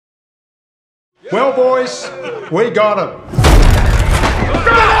Well, boys, we got him.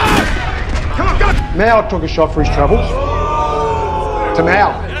 Mal took a shot for his troubles. To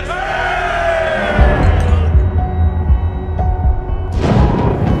Mal.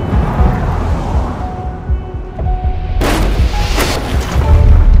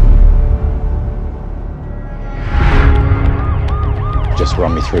 Just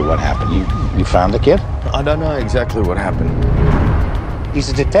run me through what happened. You found the kid? I don't know exactly what happened. He's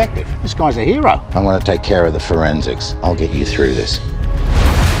a detective. This guy's a hero. I'm going to take care of the forensics. I'll get you through this.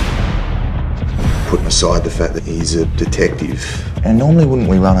 Putting aside the fact that he's a detective. And normally wouldn't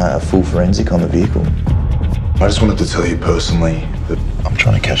we run a full forensic on the vehicle? I just wanted to tell you personally that I'm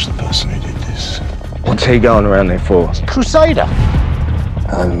trying to catch the person who did this. What's he going around there for? Crusader.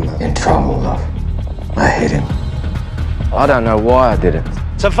 I'm in trouble, love. I hate him. I don't know why I did it.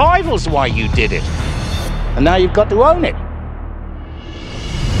 Survival's why you did it. And now you've got to own it.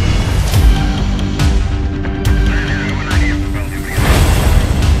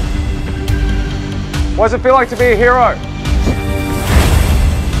 What does it feel like to be a hero? I'm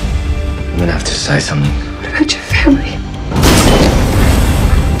gonna have to say something. What about your family?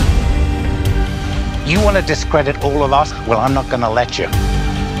 You want to discredit all of us? Well, I'm not going to let you.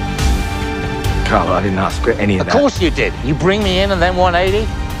 Carl, I didn't ask for any of that. Of course you did. You bring me in and then 180?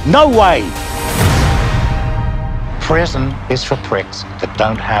 No way! Prison is for pricks that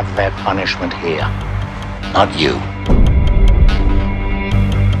don't have their punishment here. Not you.